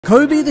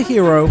Koby the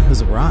hero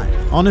has arrived.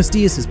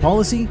 Honesty is his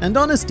policy, and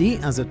honesty,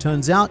 as it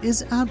turns out,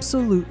 is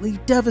absolutely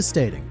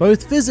devastating,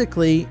 both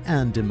physically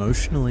and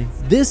emotionally.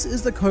 This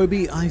is the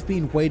Koby I've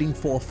been waiting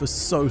for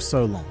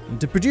so long. And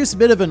to produce a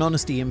bit of an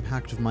honesty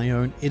impact of my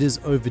own, it is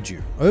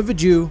overdue.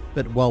 Overdue,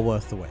 but well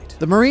worth the wait.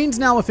 The Marines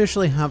now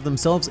officially have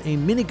themselves a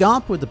mini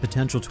GARP with the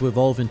potential to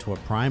evolve into a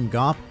prime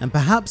GARP, and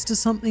perhaps to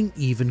something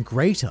even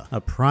greater, a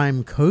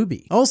prime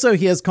Koby. Also,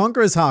 he has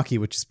Conqueror's Haki,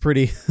 which is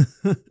pretty...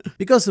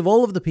 Because of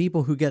all of the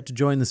people who get to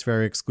join this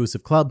very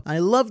exclusive club, I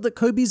love that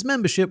Koby's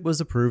membership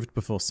was approved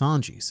before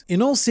Sanji's.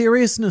 In all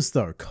seriousness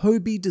though,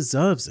 Koby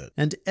deserves it,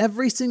 and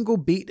every single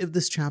beat of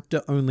this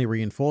chapter only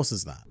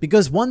reinforces that,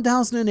 because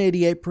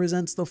 1088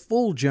 presents the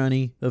full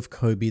journey of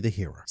Koby the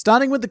hero.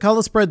 Starting with the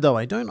color spread though,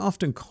 I don't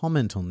often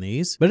comment on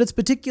these, but it's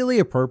particularly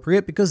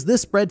appropriate because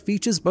this spread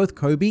features both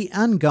Koby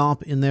and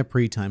GARP in their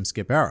pre-time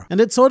skip era, and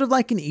it's sort of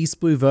like an East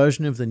Blue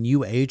version of the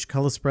New Age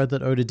color spread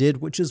that Oda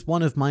did, which is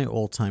one of my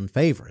all-time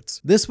favorites.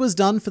 This was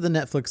done for the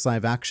Netflix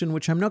live action,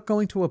 which I'm not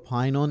going to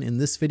opine on in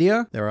this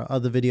video. There are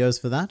other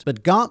videos for that,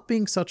 but GARP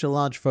being such a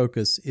large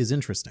focus is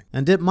interesting,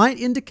 and it might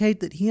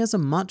indicate that he has a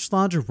much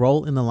larger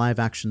role in the live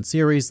action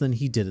series than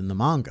he did in the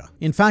manga.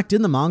 In fact,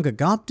 in the manga,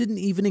 GARP didn't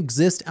even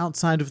exist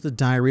outside of the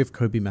Diary of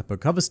Koby Meppo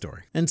cover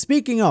story. And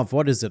speaking of,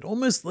 what is it,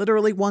 almost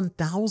literally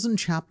 1000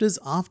 chapters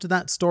after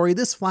that story,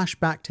 this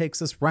flashback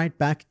takes us right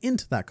back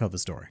into that cover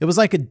story. It was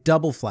like a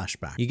double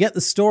flashback. You get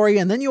the story,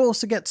 and then you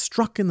also get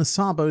struck in the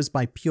sabos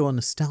by pure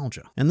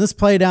nostalgia. And this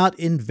played out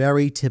in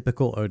very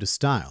typical Oda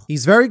style.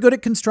 He's very good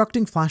at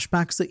constructing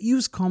flashbacks that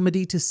use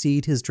comedy to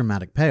seed his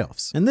dramatic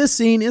payoffs. And this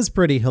scene is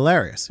pretty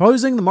hilarious,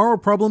 posing the moral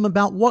problem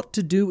about what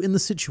to do in the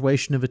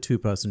situation of a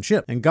two-person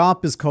ship. And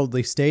GARP is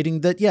coldly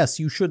stating that yes,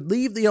 you should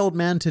leave the old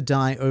man to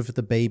die over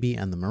the baby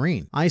and the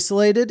Marine.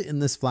 Isolated in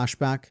this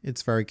flashback,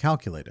 it's very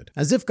calculated,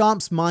 as if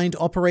GARP's mind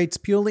operates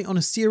purely on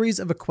a series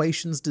of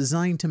equations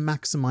designed to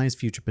maximize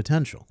future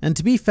potential. And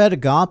to be fair to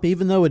GARP,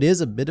 even though it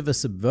is a bit of a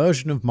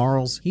subversion of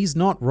morals, he's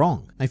not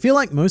wrong. I feel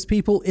like most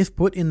people, if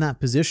put in that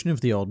position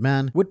of the old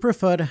man, would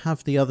prefer to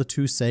have the other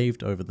two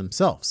saved over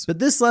themselves. But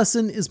this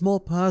lesson is more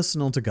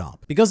personal to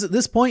GARP, because at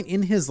this point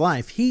in his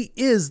life, he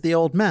is the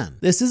old man.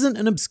 This isn't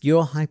an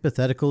obscure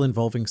hypothetical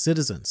involving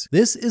citizens.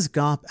 This is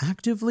GARP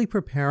actively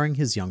preparing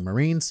his young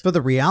Marines for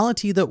the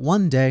reality that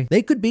one day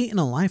they could be in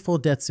a life or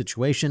death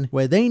situation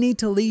where they need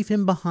to leave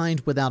him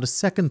behind without a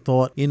second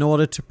thought in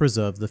order to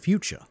preserve the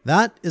future.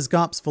 That is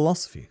GARP's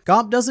philosophy.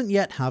 GARP doesn't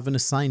yet have an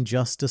assigned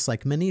justice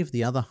like many of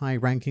the other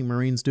high-ranking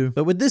Marines do,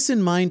 but with this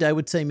in mind, I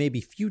would say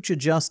maybe future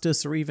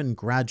justice or even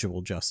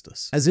gradual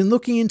justice, as in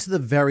looking into the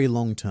very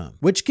long term,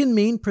 which can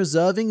mean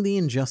preserving the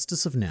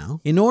injustice of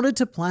now in order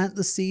to plant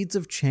the seeds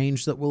of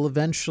change that will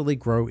eventually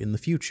grow in the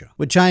future,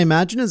 which I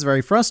imagine is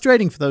very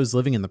frustrating for those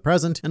living in the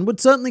present and would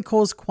certainly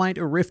cause quite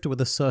a rift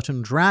with a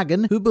certain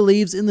dragon who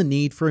believes in the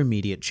need for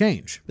immediate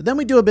change. But then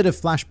we do a bit of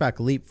flashback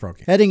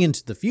leapfrogging, heading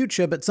into the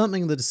future, but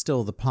something that is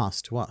still the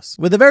past to us,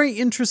 with a very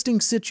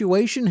interesting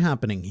situation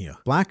happening here.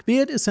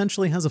 Blackbeard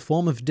essentially has a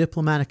form of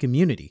diplomatic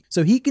immunity,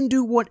 so he can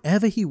do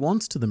whatever he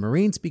wants to the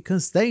Marines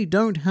because they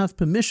don't have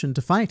permission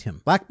to fight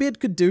him. Blackbeard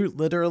could do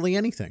literally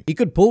anything. He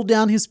could pull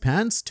down his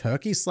pants,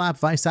 turkey slap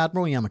Vice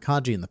Admiral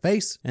Yamakaji in the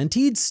face, and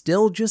he'd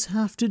still just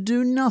have to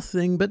do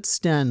nothing but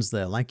stands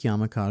there like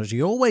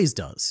Yamakaji always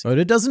does.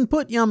 Oda doesn't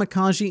put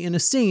Yamakaji in a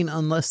scene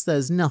unless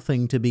there's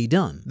nothing to be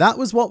done. That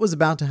was what was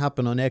about to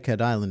happen on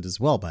Egghead Island as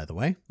well, by the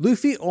way.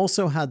 Luffy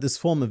also had this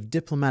form of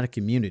diplomatic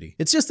immunity.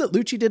 It's just that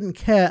Lucci didn't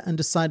care and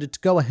decided to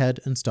go ahead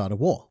and start a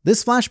war.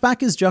 This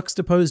flashback is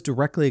juxtaposed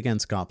directly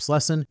against GARP's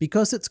lesson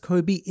because it's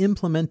Koby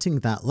implementing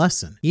that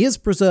lesson. He is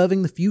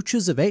preserving the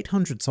futures of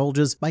 800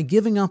 soldiers by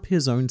giving up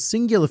his own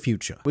singular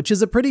future, which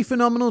is a pretty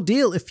phenomenal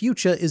deal if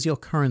future is your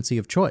currency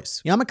of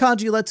choice.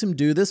 Yamakaji lets him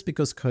do this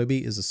because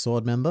Koby is a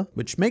sword member,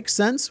 which makes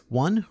sense.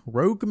 One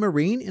rogue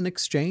Marine in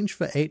exchange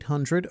for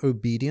 800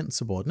 obedient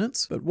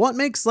subordinates. But what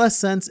makes less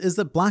sense is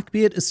that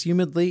Blackbeard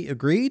assumedly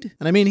agreed.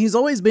 And I mean, he's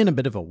always been a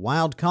bit of a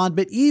wild card,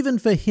 but even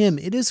for him,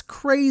 it is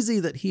crazy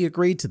that he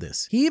agreed to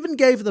this. He even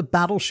gave the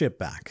battleship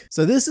back.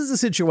 So this is a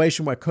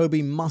situation where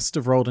Koby must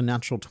have rolled a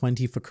natural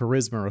 20 for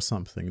charisma or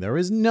something. There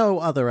is no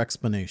other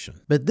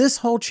explanation. But this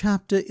whole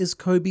chapter is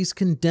Koby's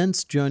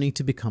condensed journey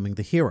to becoming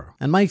the hero.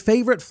 And my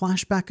favorite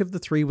flashback of the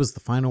three was the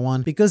final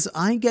one because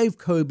I gave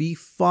Koby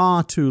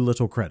far too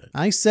little credit.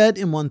 I said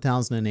in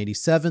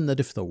 1087 that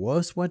if the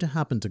worst were to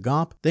happen to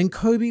GARP, then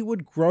Koby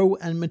would grow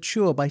and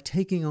mature by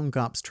taking on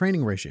GARP's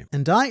training regime.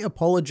 And I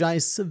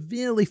apologize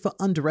severely for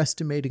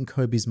underestimating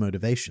Koby's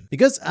motivation,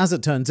 because as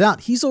it turns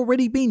out, he's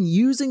already been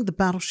using the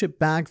battleship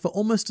bag for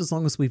almost as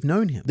long as we've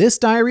known him. This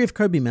Diary of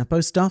Koby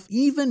Meppo stuff,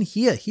 even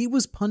here, he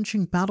was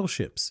punching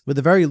battleships with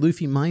a very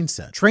Luffy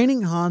mindset,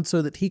 training hard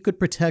so that he could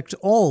protect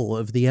all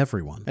of the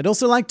everyone. I'd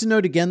also like to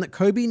note again that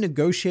Koby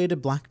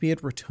negotiated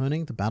Blackbeard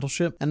returning the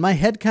battleship, and my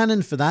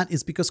headcanon for that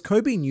is because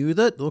Koby knew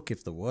that, look,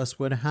 if the worst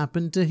were to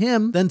happen to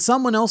him, then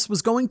someone else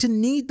was going to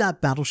need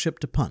that battleship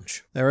to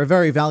punch. They're a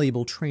very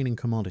valuable training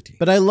commodity.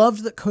 But I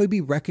loved that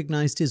Koby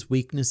recognized his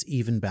weakness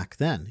even back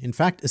then. In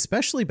fact,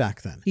 especially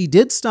back then. He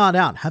did start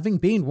out having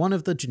been one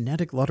of the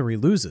genetic lottery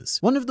losers,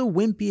 one of the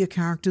wimpier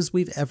characters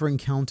we've ever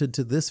encountered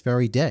to this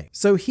very day.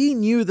 So he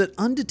knew that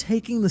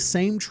undertaking the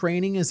same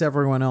training as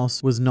everyone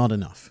else was not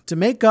enough. To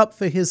make up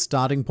for his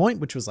starting point,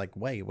 which was like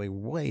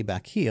way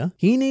back here,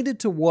 he needed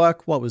to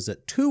work,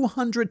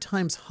 200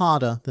 times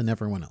harder than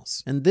everyone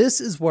else. And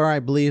this is where I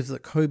believe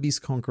that Koby's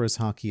Conqueror's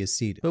Haki is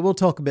seated, but we'll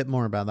talk a bit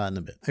more about that in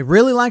a bit. I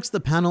really liked the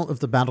panel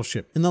of the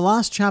battleship. In the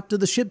last chapter,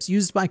 the ships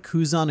used by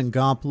Kuzan and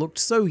Garp looked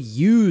so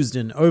used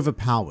and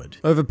overpowered.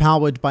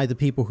 Overpowered by the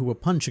people who were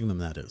punching them,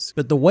 that is.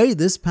 But the way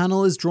this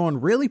panel is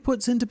drawn really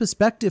puts into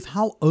perspective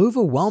how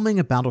overwhelming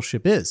a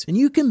battleship is, and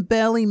you can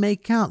barely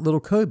make out little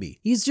Koby.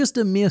 He's just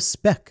a mere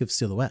speck of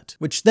silhouette,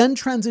 which then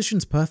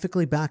transitions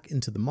perfectly back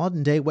into the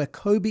modern day where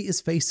Koby is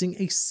facing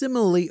a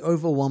similarly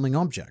overwhelming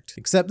object,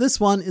 except this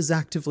one is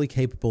actively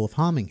capable of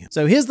harming him.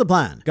 So here's the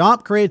plan.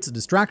 Garp creates a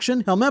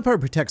distraction, Helmeppo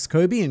protects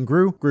Koby and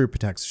Gru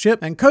protects the ship,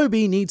 and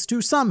Koby needs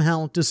to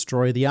somehow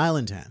destroy the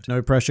island hand.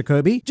 No pressure,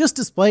 Koby. Just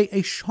display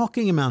a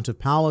shocking amount of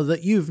power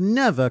that you've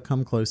never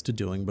come close to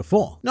doing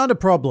before. Not a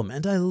problem,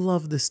 and I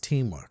love this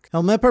teamwork.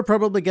 Helmeppo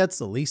probably gets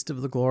the least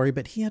of the glory,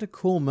 but he had a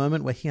cool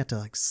moment where he had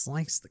to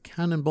slice the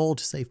cannonball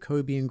to save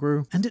Koby and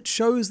Gru, and it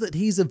shows that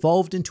he's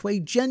evolved into a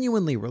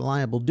genuinely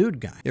reliable dude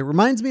guy. It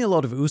reminds me a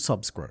lot of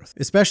Usopp's growth,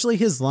 especially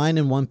his line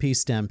in One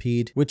Piece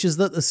Stampede, which is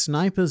that the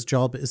sniper's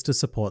job is to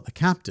support the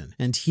captain,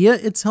 and here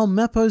it's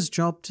Helmeppo's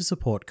job to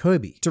support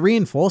Koby. To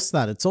reinforce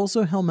that, it's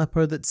also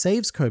Helmeppo that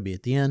saves Koby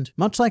at the end,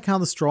 much like how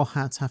the Straw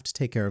Hats have to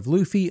take care of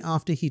Luffy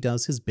after he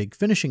does his big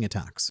finishing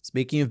attacks.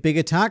 Speaking of big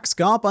attacks,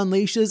 Garp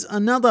unleashes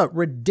another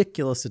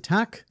ridiculous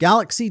attack,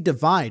 Galaxy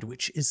Divide,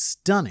 which is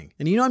stunning.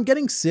 And I'm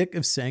getting sick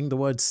of saying the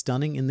word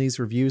stunning in these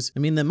reviews. I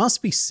mean, there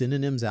must be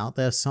synonyms out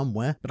there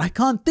somewhere, but I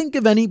can't think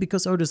of any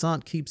because Oda's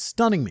art keeps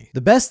stunning me.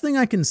 The best thing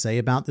I can say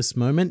about this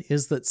moment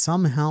is that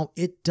somehow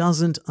it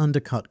doesn't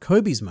undercut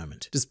Koby's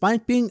moment,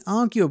 despite being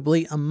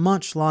arguably a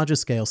much larger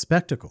scale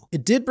spectacle.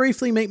 It did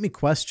briefly make me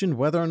question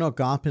whether or not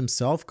Garp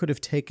himself could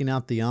have taken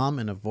out the arm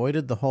and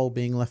avoided the whole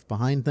being left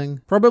behind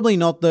thing. Probably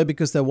not though,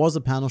 because there was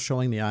a panel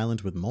showing the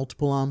island with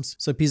multiple arms,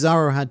 so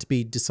Pizarro had to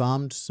be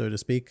disarmed, so to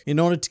speak, in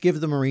order to give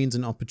the Marines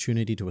an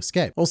opportunity to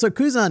escape. Also,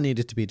 Kuzan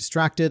needed to be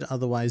distracted,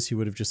 otherwise he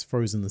would have just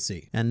frozen the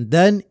sea. And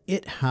then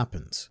it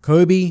happens.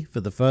 Koby,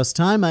 for the first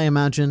time I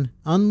imagine,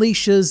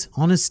 unleashes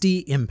Honesty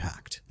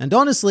Impact. And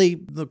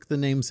honestly, look, the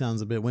name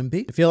sounds a bit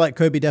wimpy. I feel like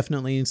Koby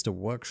definitely needs to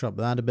workshop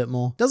that a bit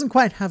more. Doesn't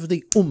quite have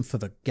the oomph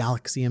of a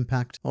Galaxy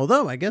Impact,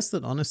 although I guess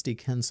that honesty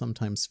can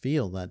sometimes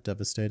feel that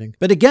devastating.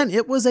 But again,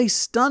 it was a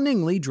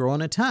stunningly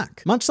drawn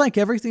attack. Much like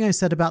everything I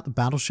said about the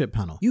battleship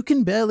panel, you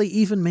can barely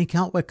even make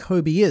out where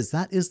Koby is.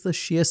 That is the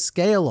sheer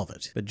scale of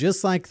it. But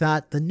just like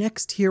that, the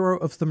next hero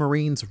of the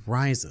Marines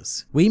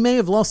rises. We may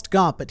have lost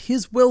Garp, but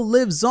his will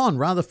lives on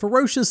rather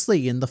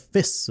ferociously in the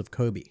fists of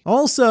Koby.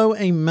 Also,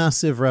 a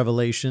massive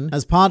revelation.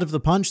 As part of the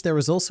punch, there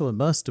is also a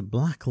burst of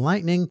black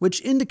lightning,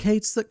 which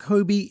indicates that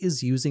Koby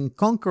is using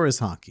Conqueror's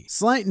Haki.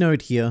 Slight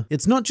note here,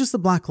 it's not just the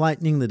black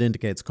lightning that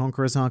indicates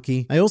Conqueror's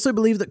Haki. I also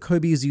believe that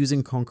Koby is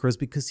using Conqueror's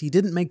because he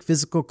didn't make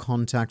physical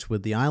contact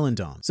with the island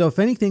arm. So if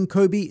anything,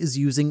 Koby is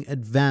using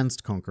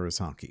advanced Conqueror's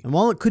Haki. And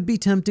while it could be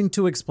tempting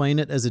to explain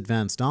it as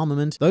advanced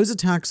armament, those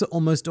attacks are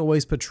almost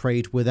always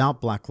portrayed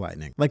without black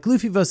lightning. Like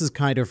Luffy versus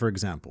Kaido, for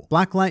example.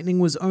 Black lightning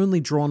was only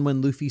drawn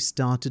when Luffy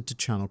started to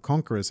channel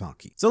Conqueror's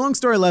Haki. So long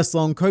story less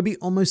long, Koby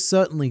almost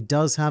certainly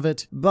does have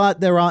it, but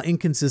there are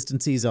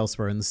inconsistencies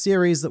elsewhere in the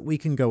series that we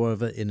can go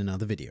over in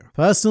another video.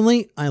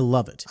 Personally, I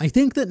love it. I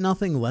think that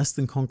nothing less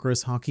than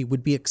Conqueror's Haki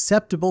would be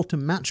acceptable to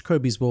match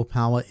Koby's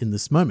willpower in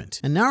this moment.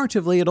 And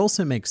narratively, it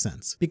also makes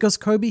sense, because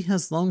Koby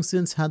has long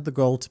since had the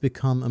goal to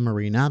become a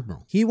Marine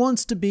Admiral. He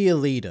wants to be a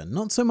leader,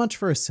 not so much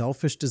for a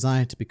selfish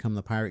desire to become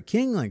the Pirate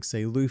King like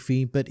say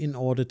Luffy, but in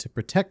order to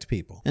protect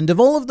people. And of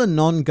all of the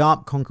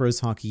non-Garp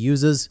Conqueror's Haki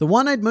users, the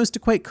one I'd most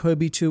equate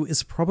Koby to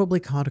is probably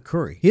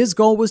Katakuri. His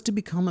goal was to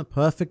become a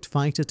perfect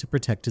fighter to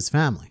protect his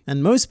family.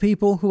 And most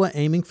people who are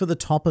aiming for the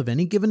top of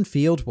any given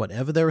field,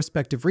 whatever their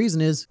respective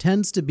reason is,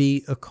 tends to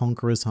be a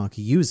Conqueror's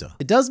Haki user.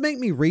 It does make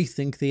me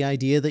rethink the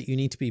idea that you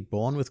need to be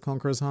born with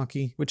Conqueror's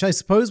Haki, which I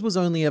suppose was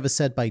only ever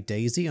said by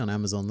Daisy on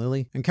Amazon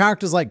Lily, and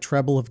characters like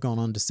Treble have gone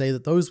on to say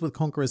that those with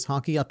Conqueror's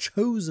Haki are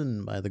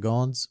chosen by the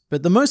gods.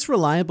 But the most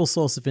reliable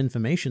source of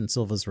information,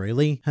 Silver's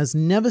Rayleigh, has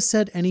never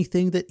said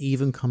anything that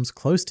even comes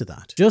close to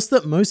that. Just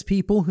that most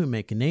people who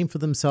make a name for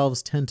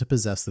themselves tend to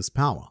possess this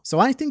power. So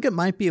I think it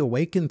might be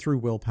awakened through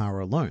willpower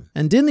alone.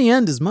 And in the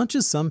end, as much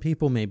as some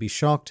people may be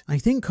shocked, I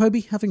think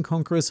Koby having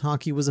Conqueror's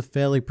Haki was a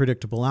fairly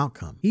predictable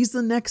outcome. He's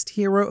the next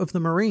hero of the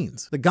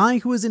Marines, the guy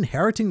who is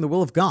inheriting the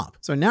will of Garp.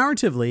 So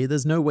narratively,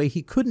 there's no way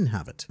he couldn't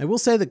have it. I will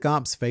say that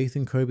Garp's faith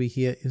in Koby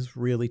here is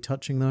really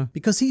touching though,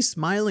 because he's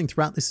smiling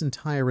throughout this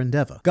entire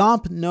endeavor.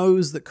 Garp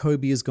knows that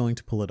Koby is going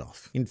to pull it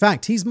off. In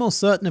fact, he's more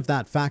certain of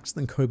that fact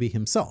than Koby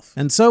himself.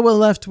 And so we're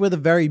left with a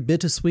very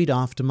bittersweet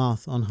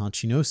aftermath on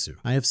Hachinosu.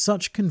 I have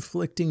such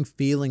conflicting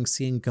feeling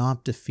seeing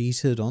Garp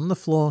defeated on the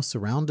floor,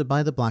 surrounded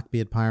by the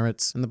Blackbeard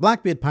pirates. And the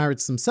Blackbeard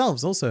pirates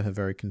themselves also have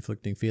very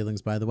conflicting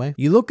feelings, by the way.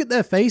 You look at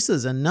their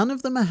faces and none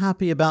of them are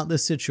happy about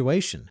this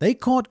situation. They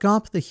caught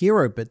Garp the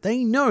hero, but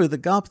they know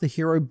that Garp the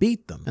hero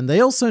beat them. And they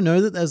also know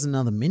that there's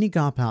another mini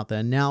Garp out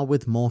there now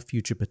with more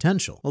future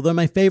potential. Although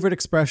my favorite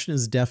expression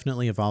is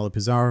definitely Avala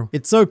Pizarro.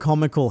 It's so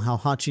comical how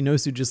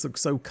Hachinosu just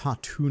looks so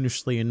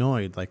cartoonishly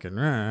annoyed, like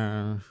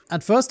a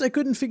At first I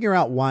couldn't figure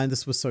out why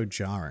this was so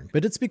jarring,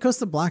 but it's because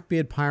the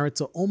Blackbeard pirates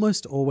are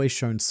almost always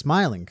shown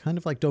smiling, kind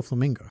of like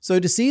Doflamingo. So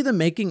to see them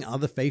making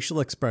other facial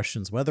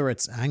expressions, whether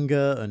it's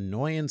anger,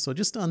 annoyance, or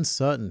just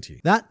uncertainty,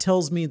 that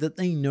tells me that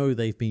they know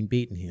they've been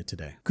beaten here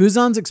today.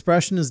 Kuzan's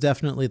expression is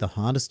definitely the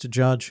hardest to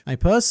judge. I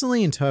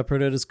personally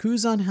interpret it as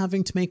Kuzan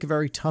having to make a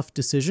very tough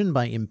decision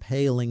by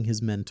impaling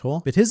his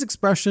mentor, but his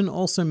expression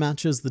also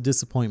matches the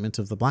disappointment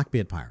of the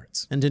Blackbeard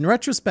pirates. And in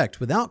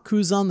retrospect, without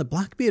Kuzan, the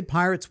Blackbeard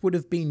pirates would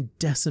have been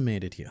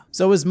decimated here.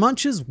 So as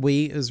much as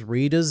we as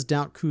readers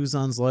doubt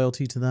Kuzan's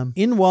loyalty to them,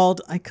 in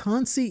world, I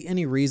can't see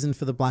any reason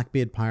for the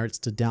Blackbeard pirates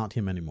to doubt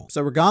him anymore.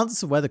 So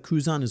regardless of whether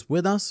Kuzan is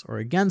with us or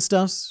against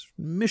us,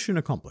 mission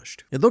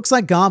accomplished. It looks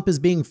like Garp is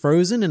being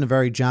frozen in a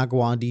very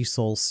Jaguar D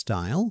Soul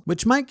style,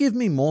 which might give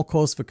me more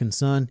cause for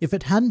concern if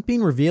it hadn't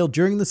been revealed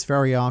during this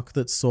very arc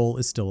that Soul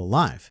is still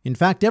alive. In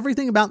fact,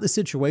 everything about this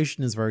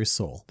situation is very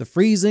Soul. The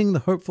freezing, the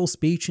hopeful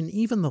speech, and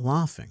even the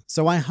laughing.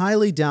 So I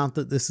highly doubt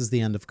that this is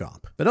the end of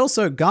Garp. But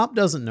also, Garp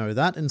doesn't know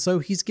that, and so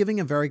he's giving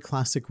a very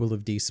classic Will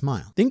of D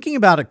smile. Thinking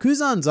about it,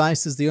 Kuzan's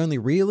ice is the only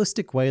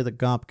realistic way that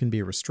Garp can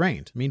be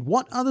restrained. I mean,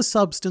 what other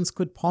substance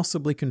could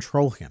possibly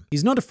control him?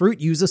 He's not a fruit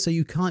user, so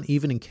you can't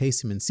even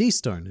encase him in sea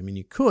stone. I mean,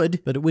 you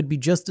could, but it would be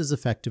just as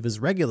effective as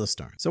regular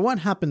stone. So what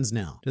happens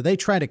now? Do they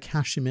try to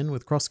cash him in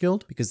with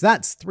Cross-Guild? Because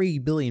that's 3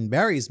 billion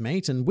berries,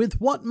 mate, and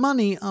with what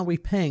money are we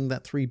paying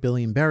that 3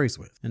 billion berries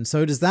with? And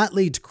so does that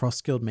lead to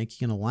Cross-Guild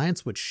making an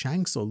alliance with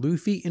Shanks or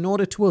Luffy in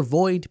order to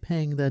avoid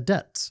paying their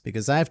debts?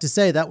 Because I have to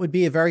say, that would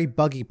be a very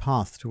buggy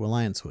path to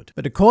alliancehood.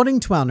 But according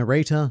to our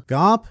narrator,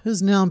 Garp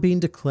has now been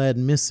declared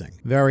missing.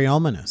 Very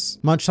ominous.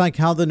 Much like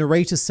how the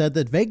narrator said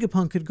that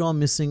Vegapunk had gone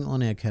missing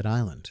on Egghead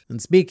Island.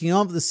 And speaking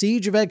of, the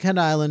siege of Egghead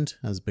Island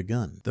has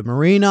begun. The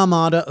Marine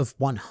Armada of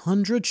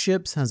 100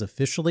 ships has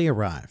officially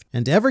arrived.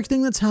 And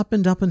everything that's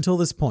happened up until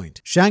this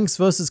point, Shanks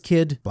versus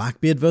Kid,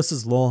 Blackbeard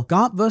versus Law,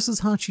 Garp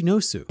versus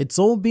Hachinosu, it's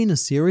all been a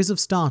series of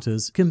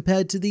starters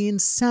compared to the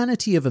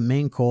insanity of a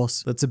main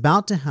course that's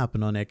about to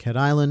happen on Egghead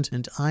Island,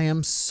 and I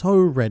am so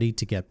ready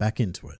to get back into it.